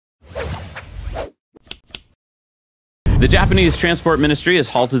The Japanese Transport Ministry has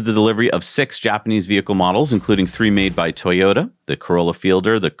halted the delivery of 6 Japanese vehicle models, including 3 made by Toyota, the Corolla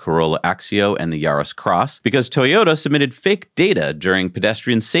Fielder, the Corolla Axio, and the Yaris Cross, because Toyota submitted fake data during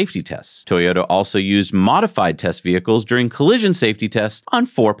pedestrian safety tests. Toyota also used modified test vehicles during collision safety tests on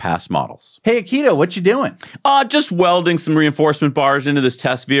 4 past models. Hey, Akito, what you doing? Just welding some reinforcement bars into this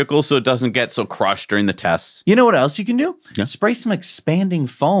test vehicle so it doesn't get so crushed during the tests. You know what else you can do? Yeah. Spray some expanding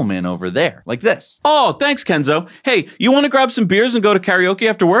foam in over there, like this. Oh, thanks, Kenzo. Hey, you want to grab some beers and go to karaoke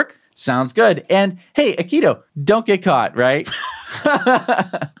after work? Sounds good. And hey, Akito, don't get caught, right?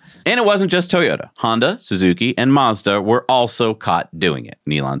 And it wasn't just Toyota. Honda, Suzuki, and Mazda were also caught doing it,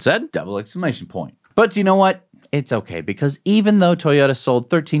 Nealon said. Double exclamation point. But you know what? It's okay, because even though Toyota sold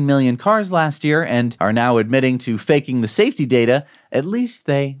 13 million cars last year and are now admitting to faking the safety data, at least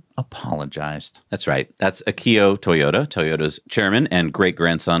they apologized. That's right. That's Akio Toyoda, Toyota's chairman and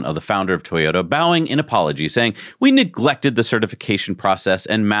great-grandson of the founder of Toyota, bowing in apology, saying, "We neglected the certification process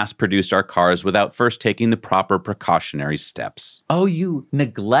and mass-produced our cars without first taking the proper precautionary steps." Oh, you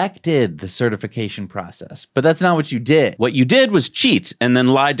neglected the certification process, but that's not what you did. What you did was cheat and then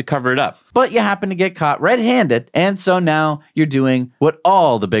lied to cover it up. But you happened to get caught red-handed, and so now you're doing what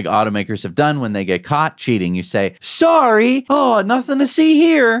all the big automakers have done when they get caught cheating. You say, "Sorry, oh, nothing to see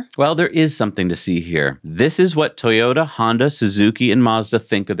here." Well, there is something to see here. This is what Toyota, Honda, Suzuki, and Mazda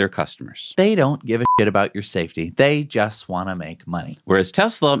think of their customers. They don't give a shit about your safety. They just want to make money. Whereas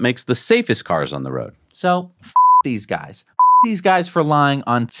Tesla makes the safest cars on the road. So, these guys. These guys for lying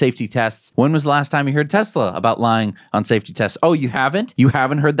on safety tests. When was the last time you heard Tesla about lying on safety tests? Oh, you haven't? You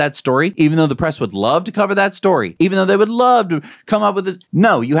haven't heard that story? Even though the press would love to cover that story. Even though they would love to come up with it.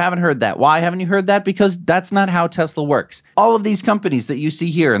 No, you haven't heard that. Why haven't you heard that? Because that's not how Tesla works. All of these companies that you see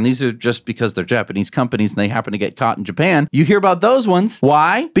here, and these are just because they're Japanese companies and they happen to get caught in Japan, you hear about those ones.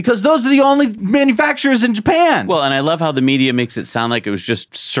 Why? Because those are the only manufacturers in Japan. Well, and I love how the media makes it sound like it was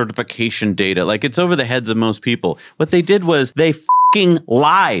just certification data. Like it's over the heads of most people. What they did was they fucking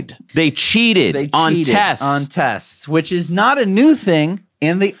lied. They cheated on tests. On tests, which is not a new thing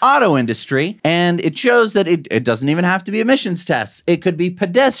in the auto industry, and it shows that it doesn't even have to be emissions tests. It could be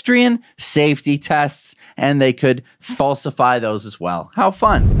pedestrian safety tests, and they could falsify those as well. How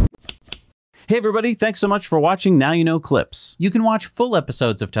fun. Hey everybody, thanks so much for watching Now You Know Clips. You can watch full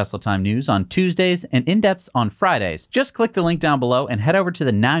episodes of Tesla Time News on Tuesdays and in-depths on Fridays. Just click the link down below and head over to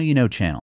the Now You Know channel.